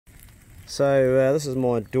So this is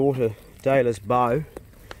my daughter Dayla's bow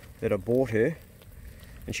that I bought her,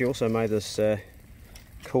 and she also made this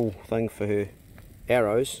cool thing for her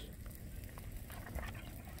arrows.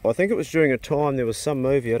 I think it was during a time there was some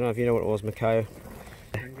movie, I don't know if you know what it was, Mikhail.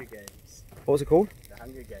 The Hunger Games. What was it called? The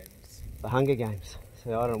Hunger Games. The Hunger Games.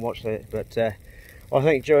 So I didn't watch that, but I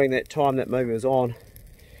think during that time that movie was on,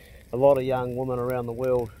 a lot of young women around the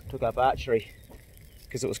world took up archery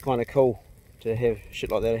because it was kind of cool to have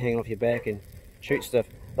shit like that hanging off your back and shoot stuff.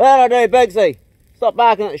 That'll do, Bigsy! Stop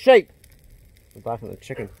barking at the sheep! I'm barking at the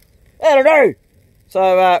chicken. That'll do!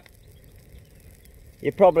 So,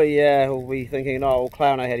 you probably will be thinking, oh, well,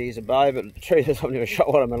 Clay knows how to use a bow, but the truth is I've never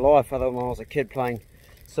shot one in my life other than when I was a kid playing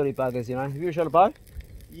silly buggers, you know. Have you ever shot a bow?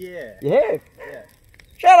 Yeah. You have? Yeah.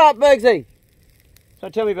 Shut up, Bigsy! So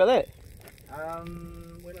tell me about that.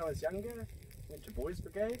 When I was younger, went to Boys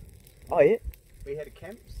Brigade. Oh, yeah? We had a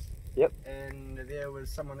camps. Yep. And there was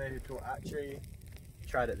someone there who taught archery.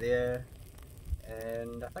 Tried it there.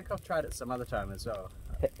 And I think I've tried it some other time as well.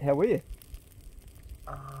 How were you?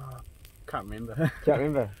 Can't remember. Can't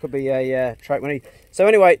remember. Could be a track money. So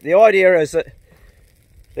anyway, the idea is that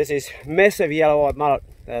there's this massive yellow-eyed mullet.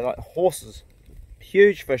 They're like horses.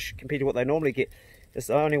 Huge fish compared to what they normally get. There's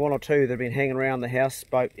only one or two that have been hanging around the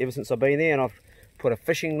houseboat ever since I've been there, and I've put a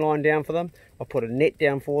fishing line down for them. I've put a net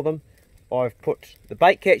down for them. I've put the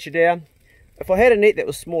bait catcher down. If I had a net that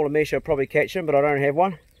was smaller mesh, I'd probably catch them, but I don't have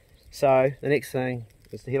one. So the next thing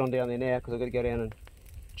is to head on down there now, because I've got to go down and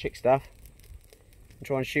check stuff and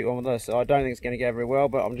try and shoot one with this. I don't think it's going to go very well,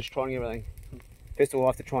 but I'm just trying everything. First of all, I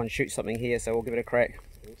have to try and shoot something here, so we'll give it a crack.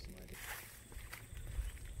 Awesome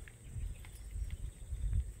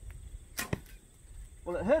idea.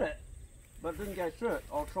 Well, it hit it, but it didn't go through it.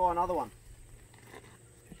 I'll try another one.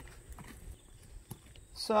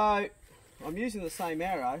 So I'm using the same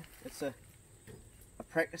arrow. It's a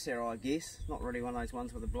practice arrow, I guess. It's not really one of those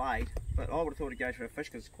ones with a blade, but I would have thought it'd go through a fish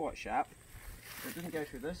because it's quite sharp. But it didn't go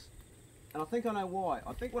through this, and I think I know why.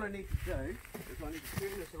 I think what I need to do is I need to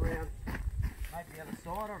turn this around, maybe the other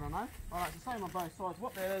side. I don't know. Oh, it's the same on both sides.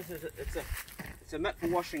 What that is it's a mitt for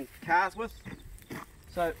washing cars with.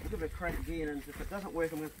 So we'll give it a crack again, and if it doesn't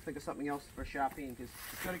work, I'm going to have to think of something else for a sharp end, because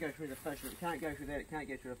it's got to go through the fish. If it can't go through that, it can't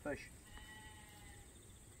go through a fish.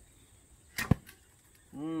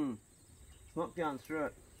 It's not going through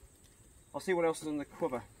it. I'll see what else is in the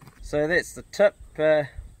quiver. So that's the tip. I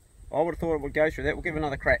would have thought it would go through that. We'll give it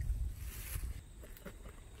another crack.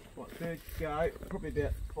 Right, third go, probably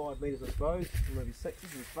about 5 metres I suppose, or maybe 6.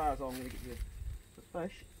 This is as far as I'm going to get the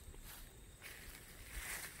fish.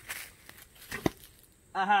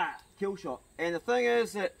 Aha! Kill shot. And the thing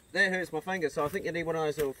is that hurts my finger, so I think you need one of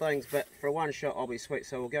those little things, but for a one shot I'll be sweet,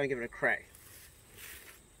 so we'll go and give it a crack.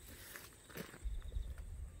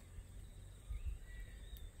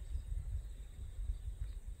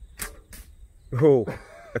 Oh,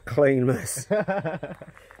 a clean miss. I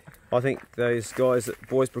think those guys at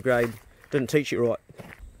Boys Brigade didn't teach you right.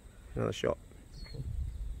 Another shot.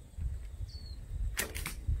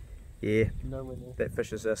 Yeah, that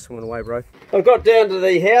fish is swimming away, bro. I've got down to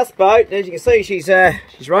the houseboat. As you can see, she's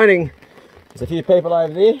raining. There's a few people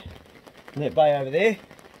over there, in that bay over there.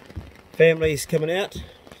 Families coming out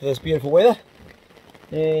for this beautiful weather,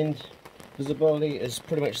 and visibility is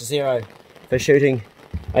pretty much zero for shooting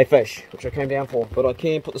a fish, which I came down for. But I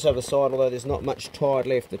can put this over the side, although there's not much tide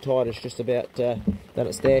left. The tide is just about done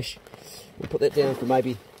its dash. We'll put that down for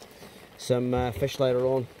maybe some fish later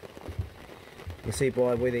on. You can see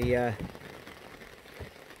by where the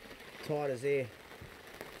tide is there.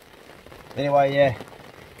 Anyway, yeah,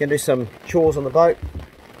 gonna do some chores on the boat.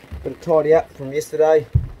 Gonna tidy up from yesterday,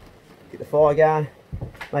 get the fire going,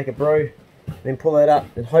 make a brew, then pull that up,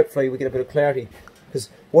 and hopefully we get a bit of clarity. Because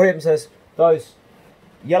what happens is those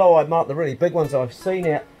yellow-eyed mullet, the really big ones I've seen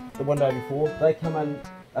out the window before, they come in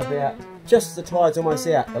about just as the tide's almost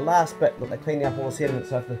out. The last bit, look, they clean up all the sediment,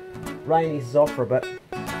 so if the rain eases off for a bit,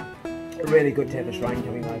 really good to have this rain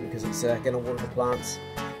coming though, because it's going to water the plants,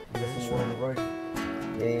 get some water on the roof,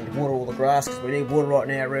 and water all the grass, because we need water right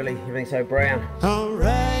now, really, everything's so brown.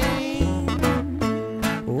 Rain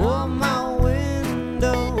on my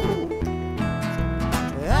window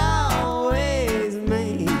always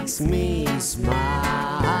makes me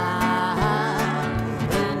smile,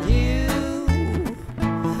 and you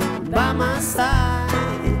by my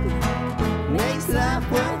side makes life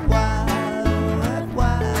worthwhile.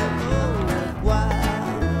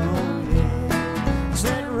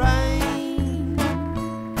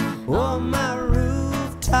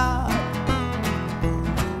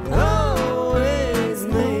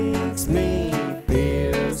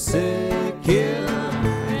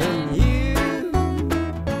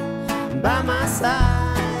 by my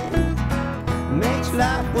side makes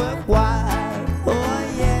life worthwhile.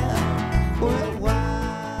 Oh yeah,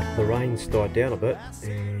 worthwhile. The rain's died down a bit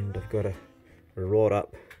and I've got a rod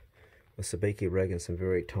up with sabiki rig and some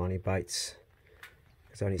very tiny baits.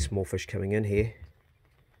 There's only small fish coming in here.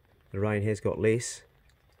 The rain has got less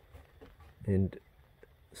and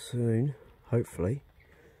soon, hopefully,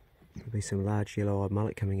 there'll be some large yellow-eyed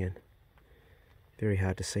mullet coming in. Very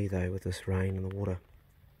hard to see though with this rain and the water.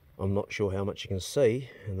 I'm not sure how much you can see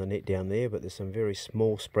in the net down there, but there's some very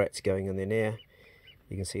small sprats going in there now.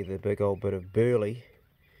 You can see the big old bit of burley.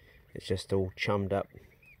 It's just all chummed up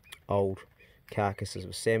old carcasses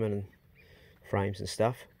of salmon and frames and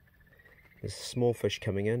stuff. There's small fish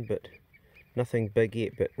coming in, but nothing big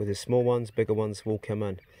yet. But with the small ones, bigger ones will come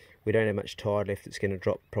in. We don't have much tide left. It's going to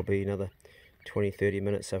drop probably another 20-30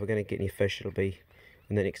 minutes. So if we're going to get any fish, it'll be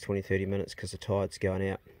in the next 20-30 minutes because the tide's going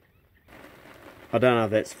out. I don't know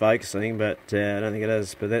if that's focusing, but I don't think it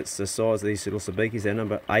is. But that's the size of these little sabikis. They're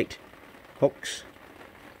number 8 hooks,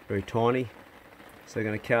 very tiny. So we're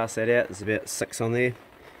going to cast that out. There's about 6 on there,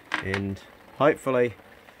 and hopefully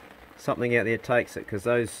something out there takes it, because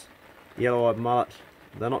those yellow-eyed mullet,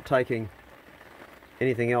 they're not taking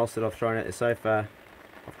anything else that I've thrown out there so far.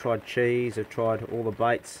 I've tried cheese, I've tried all the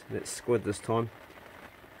baits, and it's squid this time.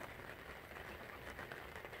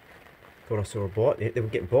 Thought I saw a bite. Yeah, they were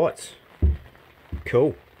getting bites.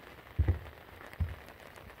 Cool.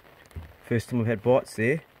 First time I've had bites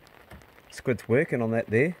there. Squid's working on that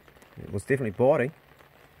there. It was definitely biting.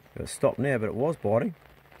 It stopped now, but it was biting.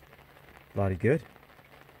 Bloody good.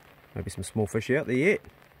 Maybe some small fish out there yet.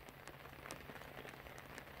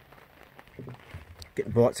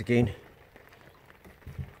 Getting bites again.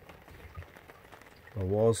 I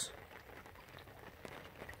was.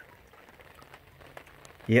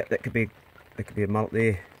 Yep, that could be a mullet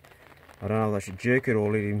there. I don't know if I should jerk it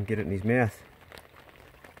or let him get it in his mouth.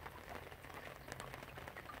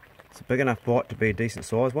 It's a big enough bite to be a decent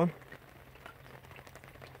sized one.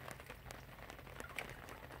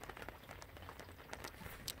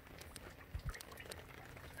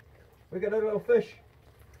 We got a little fish.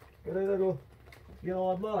 Got a little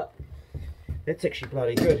yellow-eyed mullet. That's actually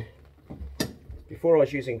bloody good. Before I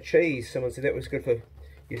was using cheese, someone said that was good for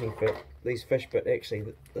using for these fish, but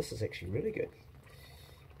actually this is actually really good.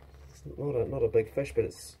 It's not a big fish, but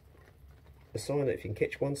it's a sign that if you can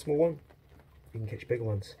catch one small one, you can catch bigger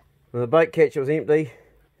ones. Well, the bait catcher was empty,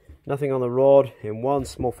 nothing on the rod, and one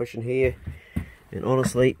small fish in here. And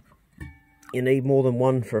honestly, you need more than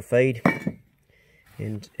one for a feed.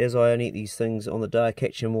 And as I only eat these things on the day, I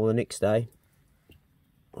catch them all the next day.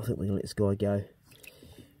 I think we can let this guy go.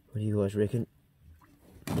 What do you guys reckon?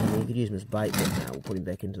 Yeah, you could use him as bait, but no, we'll put him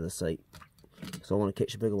back into the seat. So I want to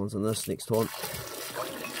catch the bigger ones on this next time.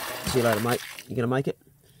 See you later, mate. You gonna make it?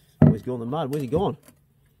 Oh, he's gone in the mud. Where's he gone?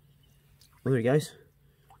 Oh, there he goes.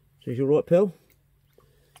 So you alright, pal?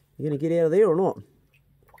 You gonna get out of there or not?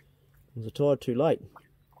 Was the tide too late?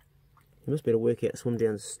 He must be able to work out swim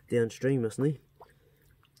downstream, mustn't he?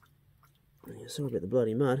 Yeah, sorry about the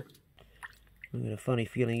bloody mud. I've got a funny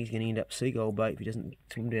feeling he's going to end up seagull bait if he doesn't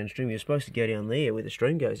swim downstream. He was supposed to go down there where the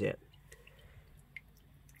stream goes out.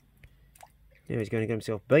 Now he's going to get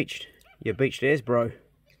himself beached. You're beached as, bro.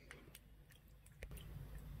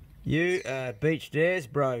 You are beached as,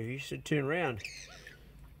 bro. You should turn around.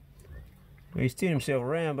 Well, he's turned himself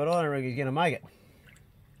around, but I don't reckon he's going to make it.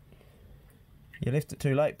 You left it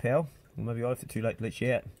too late, pal. Or maybe I left it too late to let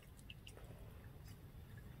you out.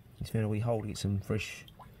 He's found a wee hole to get some fresh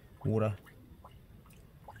water.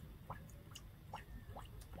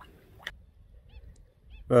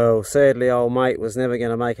 Well, sadly old mate was never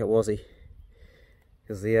going to make it, was he?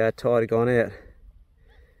 Because the tide had gone out.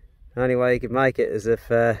 The only way he could make it is if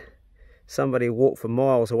somebody walked for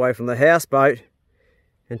miles away from the houseboat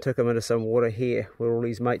and took him into some water here where all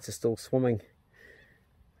these mates are still swimming.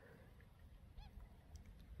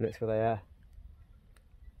 And that's where they are.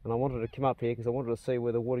 And I wanted to come up here because I wanted to see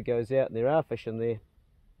where the water goes out, and there are fish in there.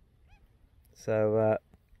 So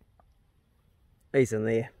he's in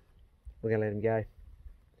there. We're going to let him go.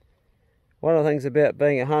 One of the things about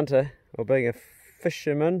being a hunter, or being a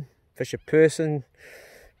fisherman, fisher person,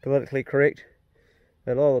 politically correct,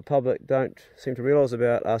 that a lot of the public don't seem to realise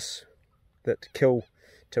about us that kill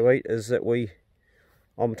to eat, is that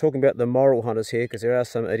I'm talking about the moral hunters here, because there are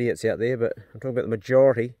some idiots out there, but I'm talking about the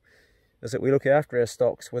majority, is that we look after our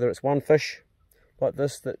stocks, whether it's one fish like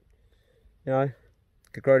this that, you know,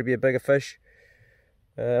 could grow to be a bigger fish.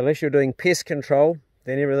 Unless you're doing pest control,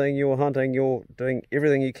 then everything you're hunting, you're doing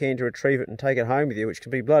everything you can to retrieve it and take it home with you, which can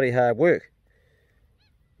be bloody hard work.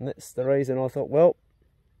 And that's the reason I thought, well,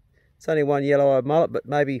 it's only one yellow-eyed mullet, but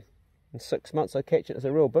maybe In 6 months I catch it. It's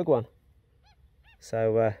a real big one.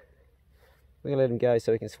 So we're going to let him go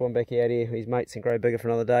so he can swim back out here with his mates and grow bigger for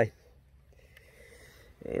another day.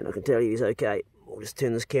 And I can tell you he's okay. We'll just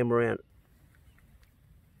turn this camera around.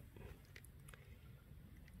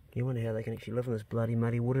 You wonder how they can actually live in this bloody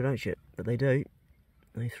muddy water, don't you? But they do.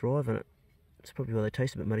 They thrive in it. It's probably why they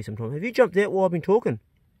taste a bit muddy sometimes. Have you jumped out while I've been talking?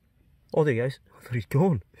 Oh, there he goes. I thought he's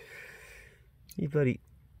gone. You bloody...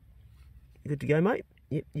 You good to go, mate?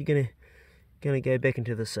 Yep, you're gonna go back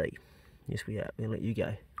into the sea. Yes, we are. We're gonna let you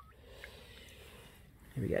go.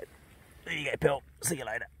 Here we go. There you go, pal. See you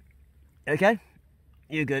later. Okay?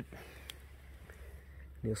 You're good.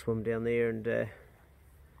 He'll swim down there and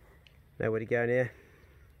know where to go now.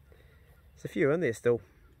 There's a few in there still.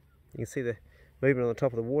 You can see the movement on the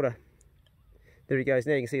top of the water. There he goes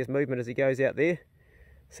now. You can see his movement as he goes out there.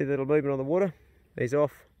 See the little movement on the water? He's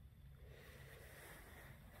off.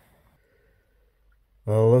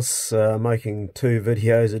 Well, this making 2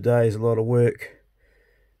 videos a day is a lot of work.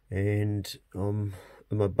 And I'm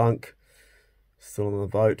in my bunk, still on the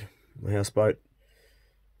boat, my houseboat.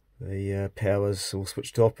 The power's all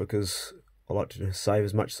switched off because I like to save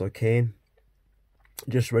as much as I can.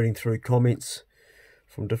 Just reading through comments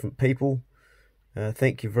from different people.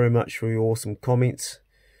 Thank you very much for your awesome comments.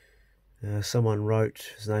 Someone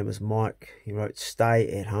wrote, his name is Mike, he wrote stay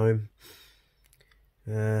at home.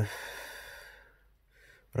 I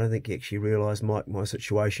don't think he actually realised, Mike, my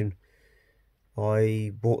situation.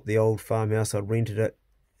 I bought the old farmhouse, I rented it.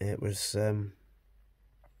 It was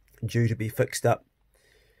due to be fixed up.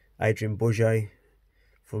 Adrian Bourget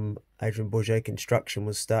from Adrian Bourget Construction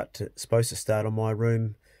was supposed to start on my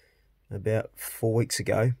room about 4 weeks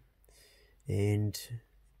ago and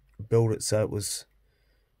build it so it was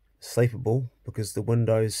sleepable, because the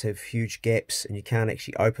windows have huge gaps and you can't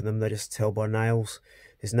actually open them, they're just held by nails.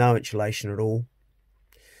 There's no insulation at all,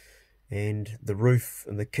 and the roof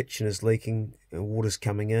in the kitchen is leaking and water's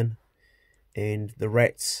coming in, and the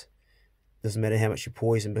rats, doesn't matter how much you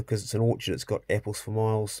poison, because it's an orchard, it's got apples for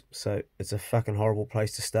miles, so it's a fucking horrible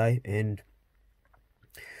place to stay. And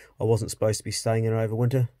I wasn't supposed to be staying in it over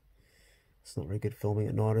winter. It's not very good filming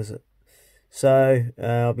at night, is it? So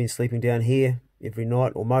I've been sleeping down here every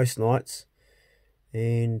night, or most nights,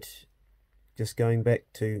 and just going back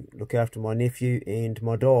to look after my nephew and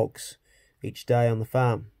my dogs each day on the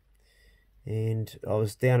farm. And I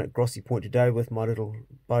was down at Grossie Point today with my little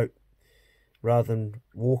boat, rather than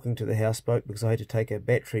walking to the houseboat because I had to take a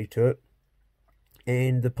battery to it.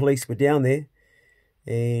 And the police were down there,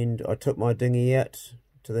 and I took my dinghy out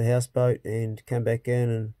to the houseboat and came back in,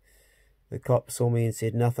 and the cop saw me and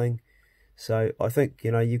said nothing. So I think,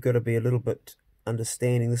 you know, you've got to be a little bit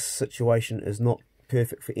understanding. This situation is not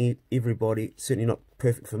perfect for everybody, certainly not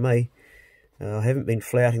perfect for me. I haven't been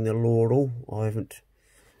flouting the law at all. I haven't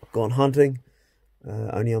gone hunting,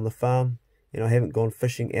 only on the farm, and I haven't gone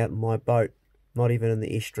fishing out in my boat, not even in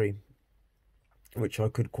the estuary, which I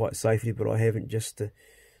could quite safely, but I haven't, just to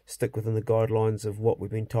stick within the guidelines of what we've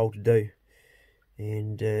been told to do.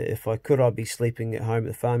 And if I could, I'd be sleeping at home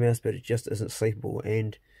at the farmhouse, but it just isn't sleepable.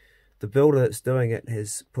 And the builder that's doing it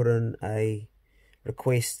has put in a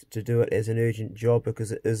request to do it as an urgent job,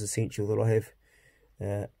 because it is essential that I have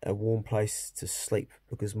a warm place to sleep,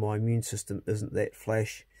 because my immune system isn't that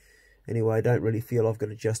flash. Anyway, I don't really feel I've got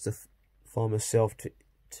to justify myself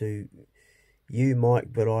to you, Mike,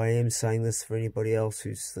 but I am saying this for anybody else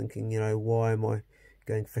who's thinking, you know, why am I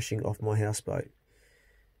going fishing off my houseboat?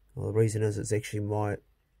 Well, the reason is it's actually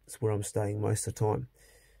it's where I'm staying most of the time.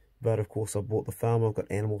 But of course, I bought the farm, I've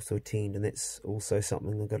got animals to attend, and that's also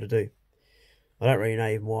something I've got to do. I don't really know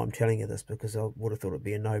even why I'm telling you this, because I would have thought it'd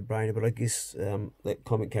be a no-brainer, but I guess that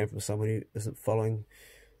comment came from someone who isn't following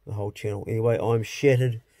the whole channel. Anyway, I'm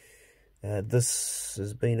shattered. This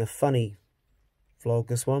has been a funny vlog,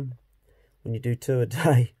 this one. When you do 2 a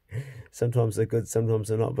day, sometimes they're good, sometimes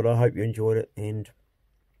they're not, but I hope you enjoyed it, and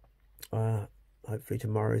hopefully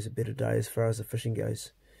tomorrow is a better day as far as the fishing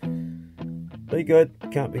goes. Be good,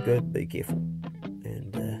 can't be good, be careful,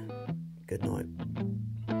 and good night.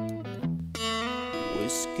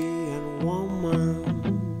 Whiskey and woman,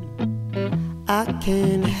 I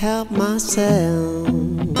can't help myself.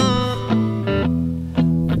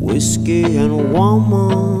 Whiskey and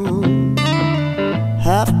woman,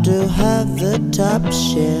 have to have the top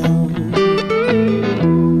shelf.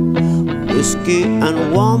 Whiskey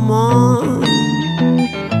and woman,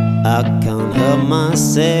 I can't help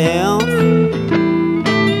myself.